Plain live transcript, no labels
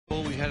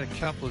had a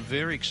couple of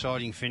very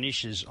exciting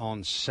finishes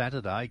on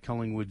Saturday.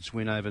 Collingwood's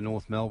win over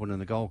North Melbourne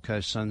and the Gold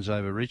Coast Suns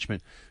over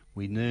Richmond.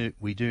 We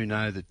do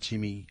know that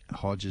Timmy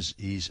Hodges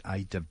is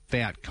a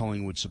devout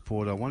Collingwood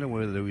supporter. I wonder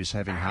whether he was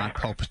having heart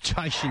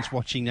palpitations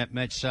watching that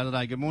match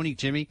Saturday. Good morning,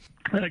 Timmy.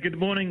 Good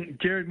morning,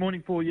 Jared.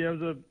 Morning, Paul. Yeah,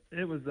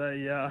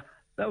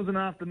 that was an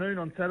afternoon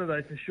on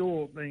Saturday for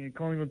sure, being a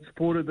Collingwood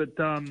supporter. But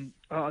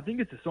I think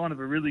it's a sign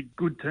of a really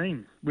good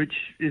team, which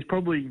is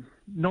probably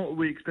not what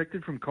we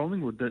expected from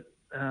Collingwood. That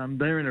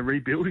they're in a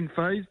rebuilding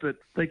phase, but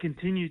they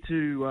continue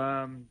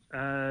to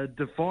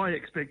defy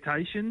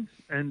expectations,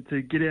 and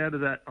to get out of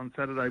that on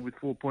Saturday with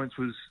 4 points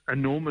was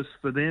enormous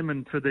for them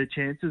and for their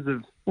chances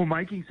of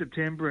making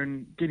September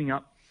and getting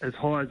up as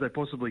high as they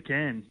possibly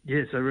can.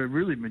 Yeah, so a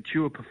really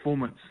mature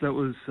performance. That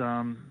was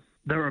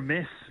they were a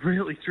mess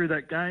really through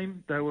that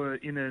game. They were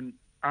in an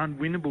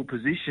unwinnable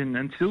position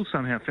and still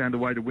somehow found a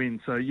way to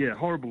win. So yeah,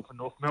 horrible for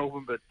North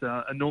Melbourne, but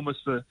enormous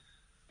for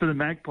the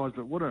Magpies.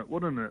 But what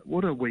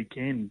a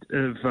weekend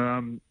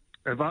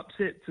of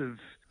upsets, of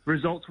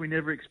results we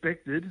never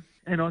expected,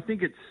 and I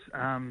think it's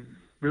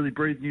really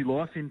breathed new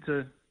life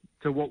into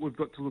what we've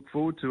got to look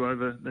forward to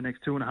over the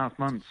next 2.5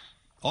 months.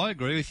 I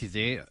agree with you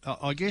there.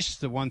 I guess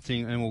the one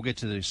thing, and we'll get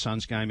to the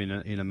Suns game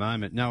in a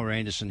moment, Noah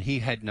Anderson, he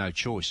had no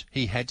choice.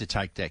 He had to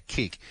take that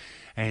kick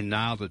and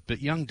nailed it.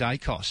 But young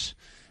Dacos,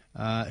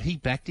 he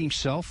backed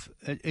himself.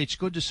 It's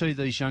good to see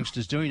these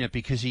youngsters doing it,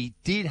 because he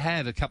did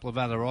have a couple of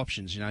other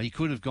options. You know, he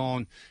could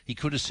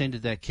have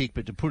centred that kick,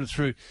 but to put it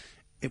through,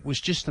 it was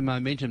just the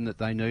momentum that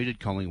they needed,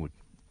 Collingwood.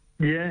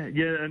 Yeah,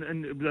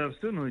 and they were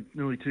still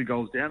nearly 2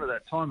 goals down at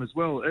that time as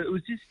well. It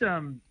was just,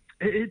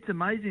 it's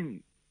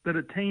amazing that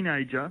a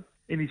teenager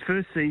in his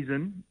first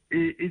season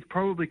is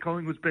probably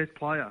Collingwood's best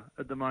player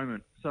at the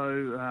moment.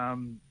 So,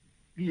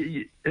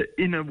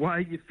 in a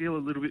way, you feel a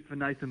little bit for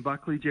Nathan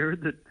Buckley,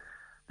 Jared, that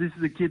this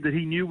is a kid that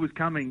he knew was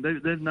coming.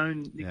 They've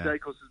known Nick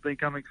Dacos has been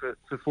coming for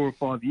 4 or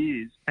 5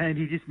 years, and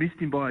he just missed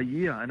him by a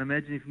year. And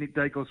imagine if Nick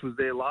Dacos was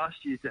there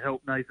last year to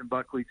help Nathan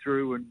Buckley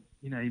through, and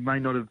he may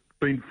not have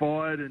been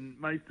fired and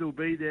may still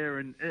be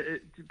there.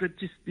 But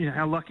just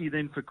how lucky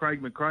then for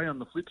Craig McRae on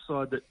the flip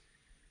side that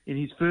in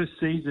his first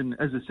season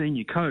as a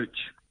senior coach,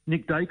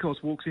 Nick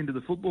Dacos walks into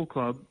the football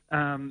club,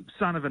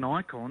 son of an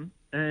icon,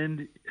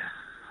 and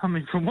I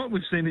mean, from what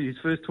we've seen in his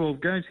first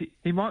 12 games,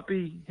 he might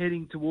be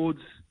heading towards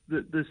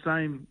the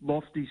same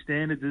lofty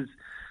standards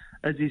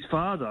as his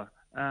father.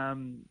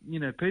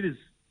 Peters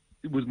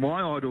was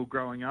my idol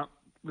growing up,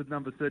 with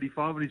number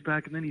 35 on his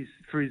back, and then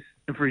for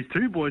his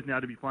 2 boys now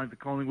to be playing for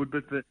Collingwood.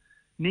 But for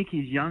Nick,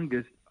 his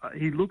youngest,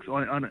 he looks.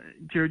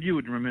 Jared, you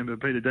wouldn't remember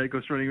Peter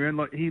Dacos running around,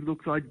 like he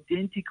looks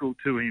identical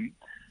to him.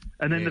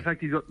 And then the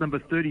fact he's got number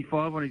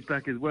 35 on his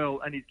back as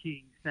well, and he's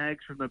kicking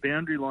snags from the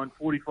boundary line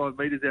 45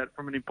 metres out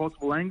from an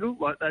impossible angle.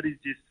 Like, that is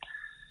just...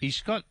 He's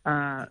got...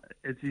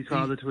 it's his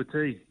father to a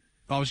T.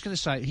 I was going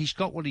to say, he's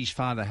got what his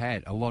father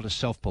had, a lot of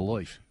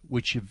self-belief,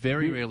 which you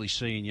very rarely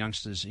see in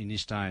youngsters in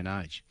this day and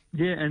age.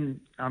 Yeah, and,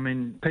 I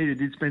mean, Peter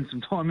did spend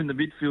some time in the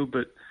midfield,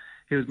 but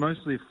he was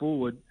mostly a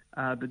forward.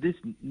 But this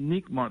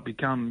Nick might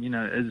become,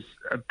 as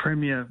a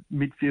premier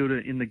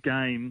midfielder in the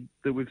game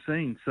that we've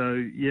seen. So,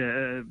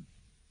 yeah...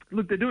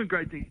 Look, they're doing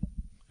great things.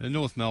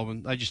 North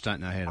Melbourne, they just don't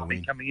know how to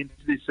win. Coming into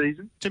this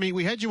season. Timmy,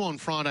 we had you on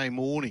Friday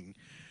morning,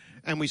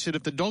 and we said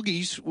if the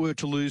Doggies were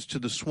to lose to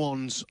the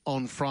Swans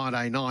on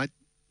Friday night,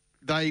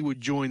 they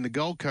would join the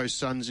Gold Coast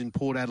Suns in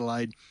Port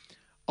Adelaide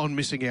on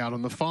missing out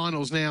on the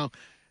finals. Now,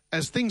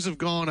 as things have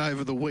gone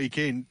over the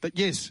weekend, that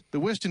yes, the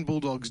Western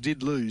Bulldogs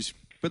did lose,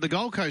 but the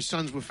Gold Coast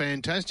Suns were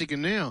fantastic,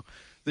 and now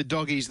the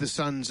Doggies, the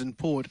Suns and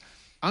Port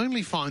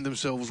only find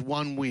themselves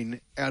 1 win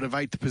out of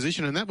 8th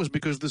position, and that was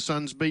because the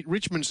Suns beat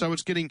Richmond. So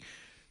it's getting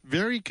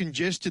very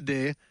congested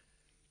there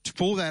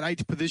for that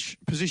 8th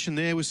position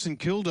there with St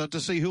Kilda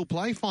to see who'll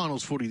play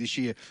finals footy this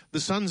year.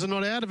 The Suns are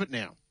not out of it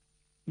now.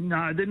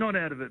 No, they're not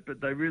out of it, but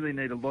they really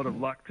need a lot of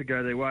luck to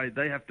go their way.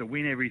 They have to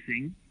win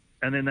everything,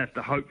 and then they have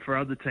to hope for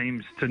other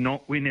teams to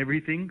not win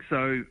everything.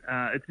 So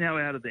it's now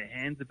out of their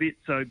hands a bit.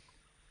 So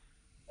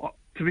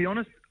to be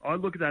honest, I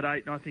look at that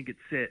 8 and I think it's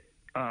set.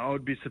 I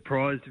would be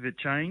surprised if it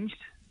changed,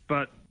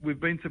 but we've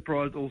been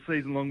surprised all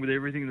season long with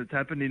everything that's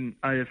happened in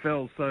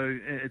AFL, so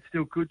it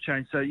still could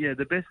change. So, yeah,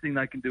 the best thing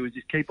they can do is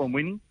just keep on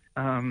winning.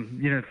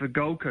 For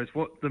Gold Coast,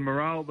 what the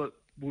morale that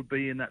would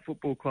be in that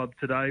football club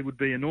today would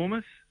be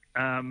enormous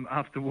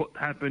after what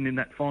happened in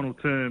that final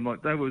term.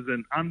 Like, that was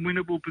an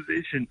unwinnable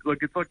position. Like,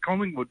 it's like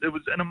Collingwood. It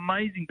was an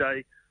amazing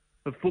day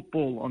of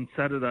football on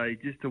Saturday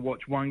just to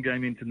watch one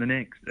game into the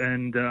next,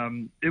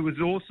 and it was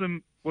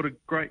awesome. What a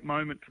great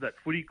moment for that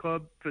footy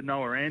club, for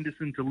Noah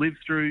Anderson to live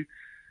through,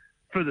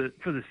 for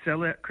the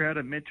sellout crowd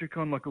at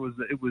Metricon. Like,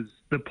 it was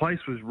the place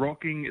was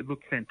rocking. It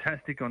looked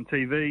fantastic on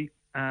TV.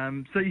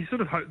 So you sort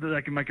of hope that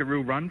they can make a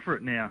real run for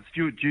it now.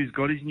 Stuart Dew's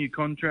got his new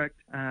contract.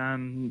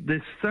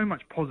 There's so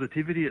much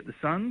positivity at the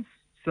Suns.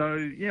 So,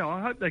 yeah,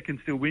 I hope they can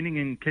still winning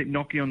and keep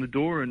knocking on the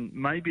door, and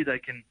maybe they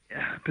can.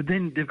 But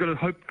then they've got to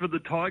hope for the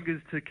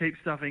Tigers to keep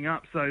stuffing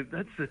up. So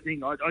that's the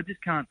thing. I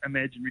just can't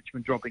imagine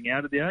Richmond dropping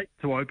out of the 8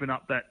 to open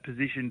up that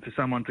position for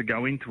someone to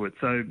go into it.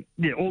 So,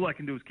 yeah, all they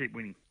can do is keep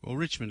winning. Well,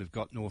 Richmond have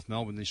got North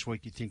Melbourne this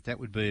week. You'd think that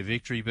would be a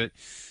victory, but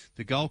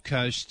the Gold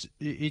Coast,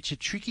 it's a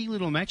tricky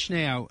little match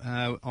now.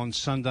 On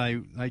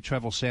Sunday, they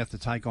travel south to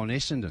take on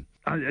Essendon.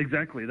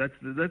 Exactly. That's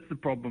the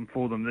problem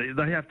for them.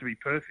 They have to be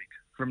perfect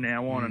from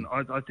now on, and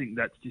I think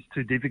that's just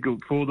too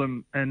difficult for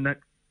them, and that's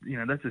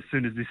as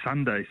soon as this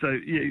Sunday. So,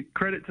 yeah,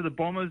 credit to the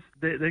Bombers.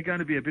 They're going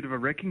to be a bit of a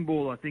wrecking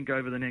ball, I think,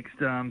 over the next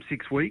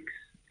 6 weeks.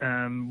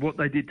 What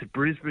they did to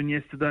Brisbane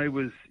yesterday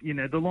was,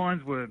 the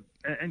Lions were,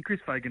 and Chris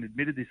Fagan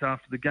admitted this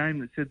after the game,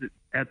 that said that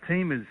our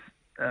team is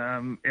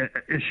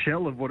a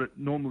shell of what it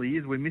normally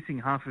is. We're missing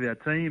half of our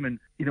team, and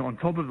on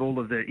top of all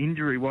of their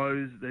injury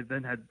woes, they've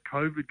then had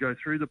COVID go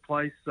through the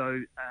place.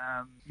 So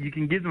you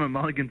can give them a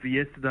mulligan for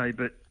yesterday,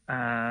 but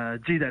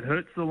that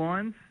hurts the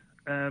Lions.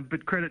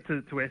 But credit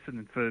to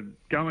Essendon for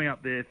going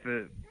up there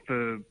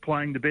for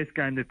playing the best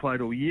game they've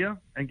played all year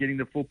and getting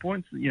the 4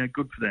 points.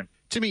 Good for them.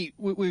 Timmy,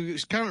 we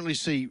currently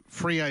see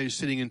Freo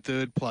sitting in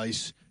 3rd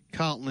place,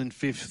 Carlton in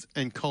 5th,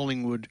 and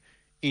Collingwood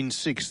in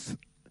 6th.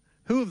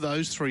 Who of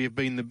those 3 have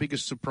been the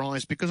biggest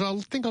surprise? Because I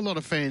think a lot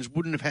of fans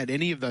wouldn't have had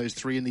any of those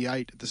 3 in the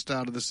 8 at the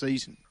start of the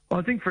season. Well,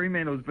 I think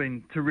Fremantle has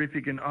been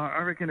terrific, and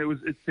I reckon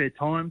it's their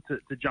time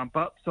to jump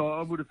up. So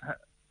I would have.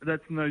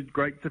 That's no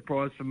great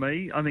surprise for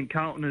me. I think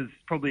Carlton has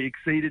probably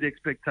exceeded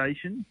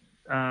expectations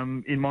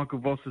in Michael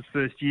Voss's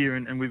first year,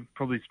 and we've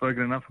probably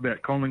spoken enough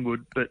about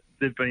Collingwood, but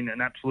they've been an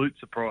absolute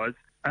surprise.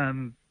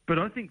 But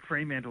I think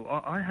Fremantle,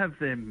 I have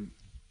them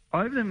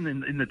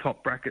in the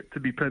top bracket, to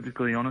be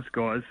perfectly honest,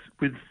 guys,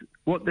 with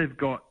what they've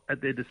got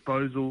at their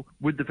disposal,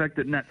 with the fact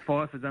that Nat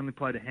Fyfe has only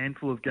played a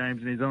handful of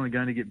games and he's only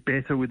going to get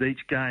better with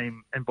each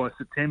game, and by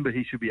September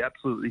he should be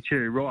absolutely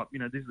cherry ripe.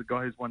 This is a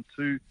guy who's won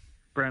 2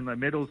 Brownlow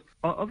medals.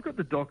 I've got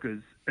the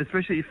Dockers,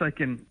 especially if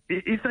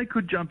they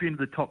could jump into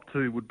the top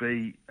 2, would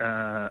be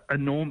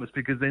enormous,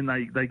 because then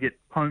they get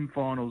home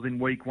finals in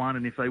week 1,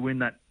 and if they win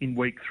that in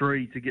week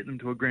 3 to get them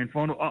to a grand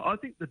final, I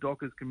think the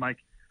Dockers can make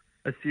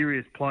a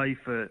serious play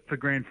for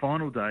grand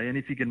final day, and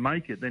if you can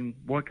make it, then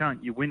why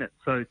can't you win it?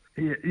 So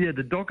yeah,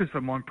 the Dockers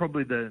for mine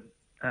probably the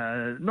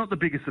not the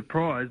biggest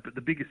surprise, but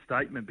the biggest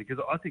statement, because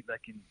I think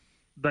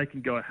they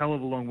can go a hell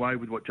of a long way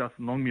with what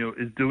Justin Longmuir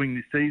is doing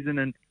this season,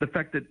 and the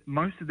fact that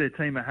most of their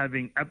team are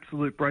having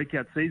absolute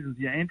breakout seasons.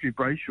 Andrew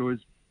Brayshaw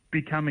is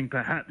becoming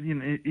perhaps,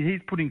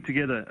 he's putting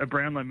together a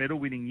Brownlow medal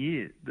winning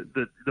year,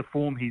 the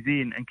form he's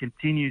in, and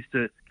continues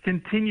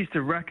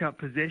to rack up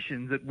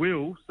possessions at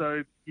will.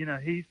 So,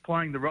 he's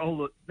playing the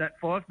role that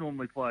Fyfe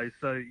normally plays.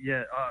 So,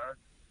 yeah,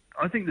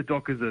 I think the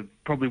Dockers are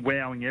probably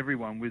wowing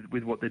everyone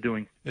with what they're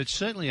doing. It's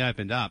certainly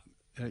opened up.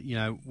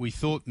 We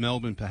thought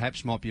Melbourne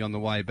perhaps might be on the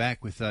way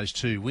back with those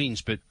 2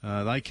 wins, but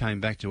they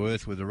came back to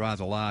earth with a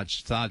rather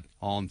large thud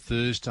on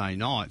Thursday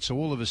night. So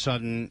all of a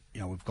sudden,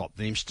 we've got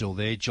them still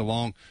there.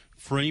 Geelong,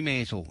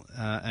 Fremantle,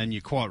 and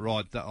you're quite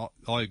right.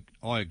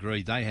 I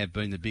agree. They have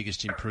been the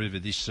biggest improver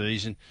this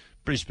season.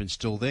 Brisbane's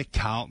still there.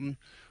 Carlton,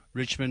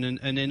 Richmond,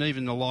 and then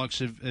even the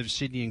likes of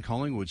Sydney and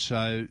Collingwood.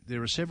 So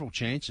there are several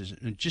chances.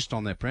 And just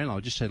on that Brownlow, I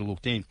just had a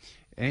look then.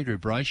 Andrew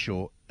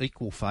Brayshaw,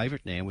 equal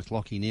favourite now with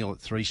Lachie Neale at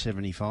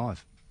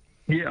 375.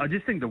 Yeah, I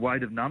just think the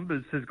weight of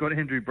numbers has got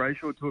Andrew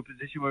Brayshaw to a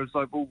position where it's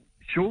like, well,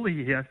 surely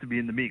he has to be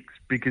in the mix,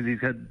 because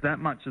he's had that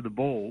much of the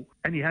ball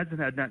and he hasn't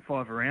had Nat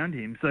Fyfe around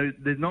him. So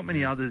there's not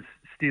many others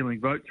stealing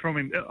votes from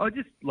him. I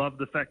just love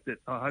the fact that,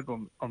 I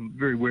hope I'm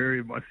very wary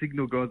of my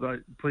signal, guys.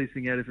 Please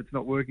sing out if it's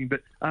not working.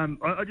 But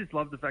I just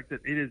love the fact that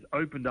it has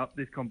opened up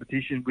this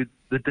competition with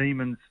the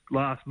Demons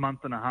last month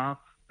and a half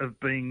of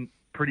being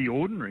pretty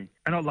ordinary.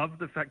 And I love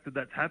the fact that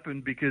that's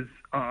happened, because,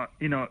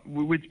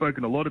 we'd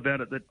spoken a lot about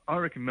it, that I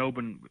reckon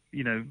Melbourne,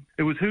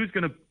 it was who's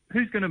going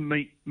to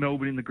meet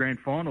Melbourne in the grand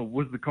final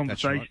was the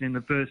conversation in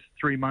the first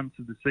 3 months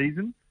of the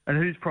season, and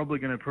who's probably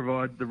going to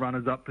provide the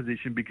runners-up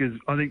position, because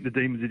I think the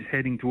Demons are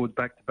heading towards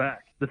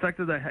back-to-back. The fact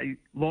that they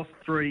lost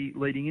 3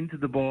 leading into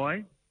the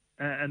bye,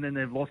 and then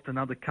they've lost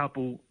another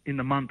couple in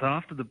the month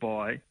after the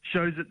bye,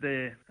 shows that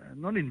they're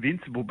not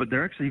invincible, but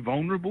they're actually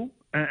vulnerable,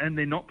 and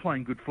they're not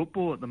playing good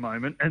football at the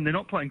moment, and they're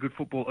not playing good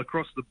football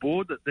across the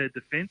board, that their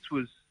defence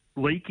was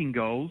leaking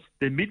goals.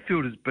 Their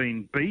midfield has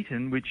been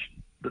beaten, which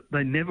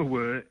they never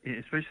were,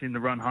 especially in the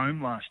run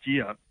home last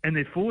year, and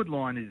their forward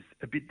line is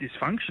a bit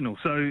dysfunctional.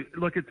 So,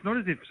 it's not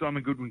as if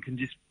Simon Goodwin can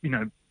just,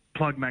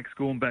 plug Max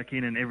Gawn back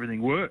in and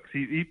everything works.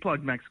 He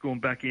plugged Max Gawn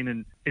back in,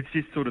 and it's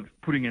just sort of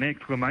putting an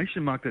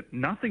exclamation mark that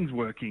nothing's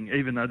working,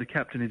 even though the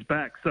captain is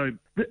back. So,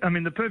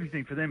 the perfect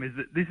thing for them is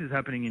that this is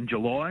happening in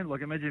July.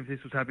 Imagine if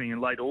this was happening in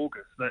late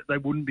August. They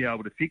wouldn't be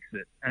able to fix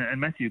it. And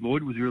Matthew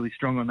Lloyd was really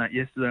strong on that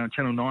yesterday on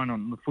Channel 9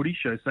 on the Footy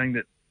Show, saying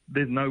that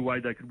there's no way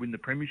they could win the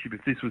premiership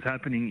if this was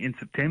happening in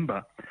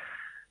September,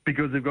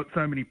 because they've got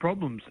so many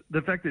problems.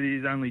 The fact that it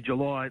is only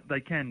July, they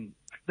can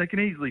they can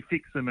easily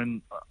fix them,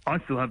 and I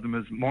still have them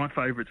as my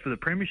favourites for the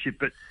premiership.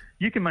 But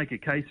you can make a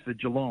case for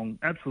Geelong,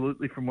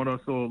 absolutely. From what I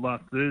saw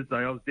last Thursday,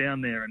 I was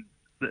down there, and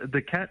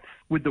the Cats,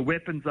 with the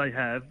weapons they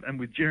have, and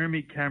with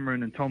Jeremy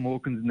Cameron and Tom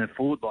Hawkins in their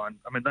forward line,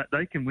 I mean,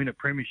 they can win a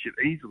premiership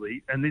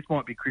easily, and this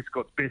might be Chris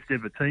Scott's best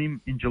ever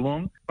team in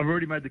Geelong. I've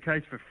already made the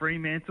case for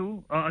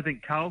Fremantle. I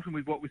think Carlton,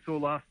 with what we saw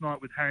last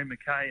night with Harry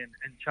McKay and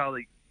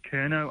Charlie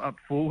Curnow up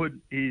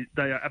forward, they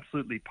are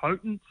absolutely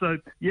potent. So,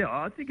 yeah,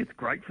 I think it's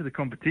great for the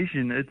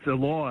competition. It's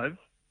alive,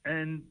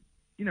 and,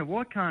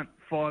 why can't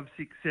 5,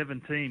 6,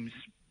 7 teams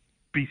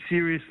be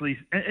seriously,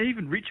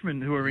 even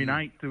Richmond, who are in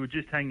 8th, who are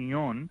just hanging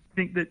on,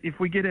 think that if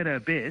we get at our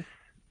best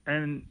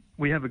and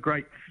we have a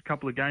great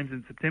couple of games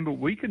in September,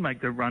 we can make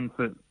the run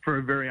for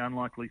a very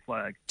unlikely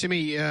flag.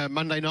 Timmy,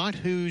 Monday night,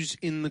 who's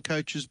in the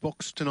coach's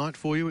box tonight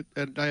for you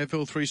at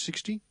AFL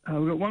 360?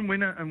 We've got one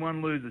winner and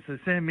one loser. So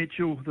Sam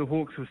Mitchell, the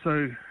Hawks were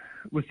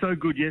so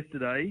good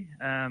yesterday,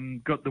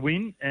 got the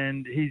win,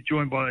 and he's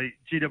joined by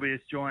GWS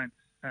Giants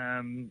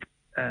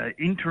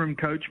interim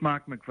coach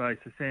Mark McVeigh.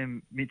 So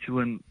Sam Mitchell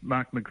and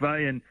Mark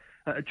McVeigh. And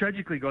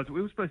tragically, guys,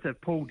 we were supposed to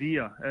have Paul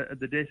Deere at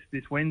the desk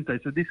this Wednesday.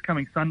 So this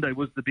coming Sunday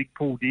was the big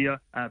Paul Deere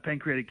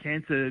pancreatic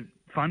cancer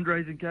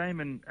fundraising game,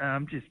 and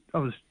I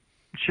was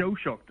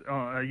shell-shocked.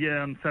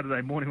 On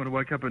Saturday morning when I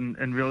woke up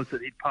and realised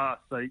that he'd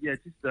passed. So yeah,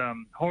 just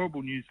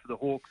horrible news for the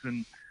Hawks,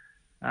 and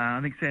I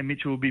think Sam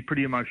Mitchell will be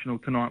pretty emotional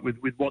tonight with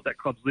what that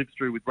club's lived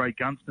through, with Ray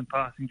Gunston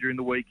passing during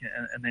the week,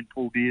 and then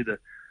Paul Deere,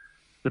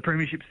 the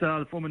premiership star,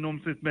 the former Norm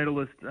Smith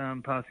medalist,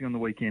 passing on the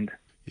weekend.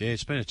 Yeah,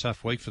 it's been a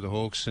tough week for the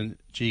Hawks, and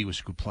gee, was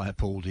a good player,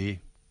 Paul Deere.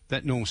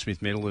 That Norm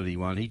Smith medal that he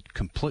won, he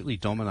completely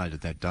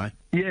dominated that day.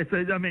 Yeah,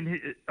 so, I mean,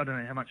 I don't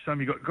know how much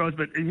time you got, guys,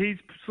 but he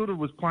sort of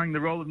was playing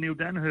the role of Neil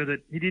Danaher,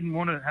 that he didn't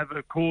want to have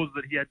a cause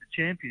that he had to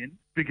champion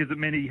because it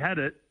meant he had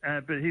it,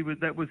 but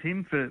that was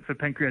him for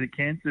pancreatic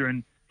cancer.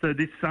 And so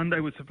this Sunday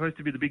was supposed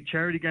to be the big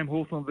charity game,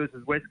 Hawthorn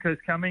versus West Coast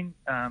coming.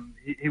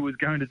 He was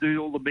going to do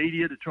all the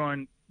media to try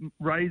and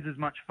raise as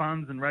much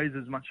funds and raise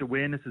as much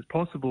awareness as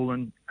possible.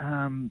 And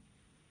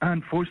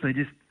unfortunately,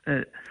 just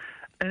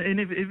and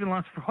even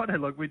last Friday,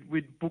 like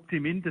we'd booked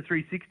him into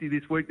 360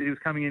 this week, that he was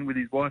coming in with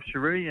his wife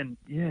Cherie, and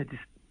yeah,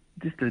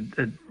 just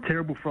a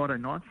terrible Friday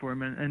night for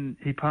him, and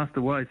he passed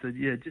away. So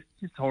yeah,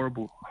 just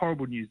horrible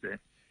news there.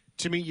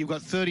 Timmy, you've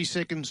got 30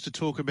 seconds to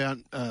talk about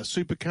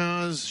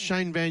supercars.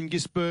 Shane Van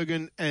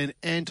Gisbergen and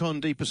Anton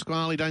De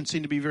Pasquale don't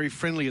seem to be very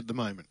friendly at the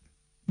moment.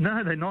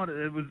 No, they're not.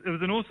 It was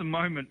an awesome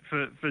moment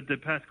for De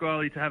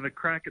Pasquale to have a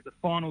crack at the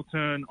final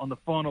turn on the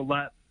final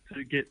lap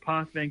to get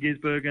past Van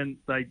Gisbergen.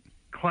 They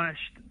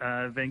clashed.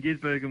 Van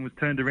Gisbergen was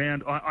turned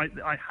around.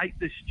 I hate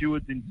the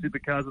stewards in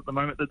supercars at the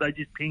moment, that they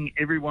just ping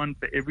everyone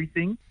for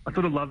everything. I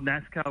sort of love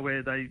NASCAR,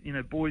 where they,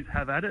 boys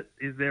have at it,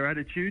 is their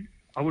attitude.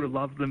 I would have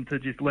loved them to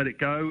just let it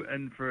go,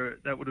 and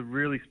that would have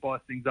really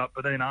spiced things up.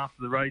 But then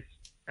after the race,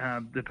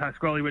 De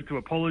Pasquale went to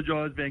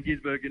apologise. Van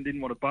Gisbergen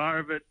didn't want a bar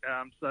of it.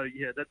 So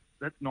yeah,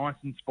 that's nice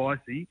and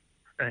spicy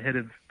ahead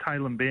of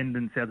Tailem Bend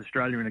in South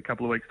Australia in a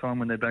couple of weeks' time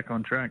when they're back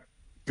on track.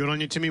 Good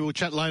on you, Timmy. We'll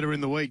chat later in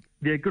the week.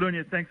 Yeah, good on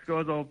you. Thanks,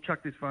 guys. I'll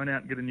chuck this phone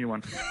out and get a new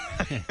one.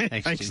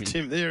 Thanks,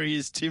 Tim. There he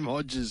is, Tim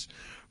Hodges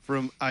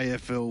from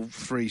AFL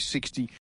 360.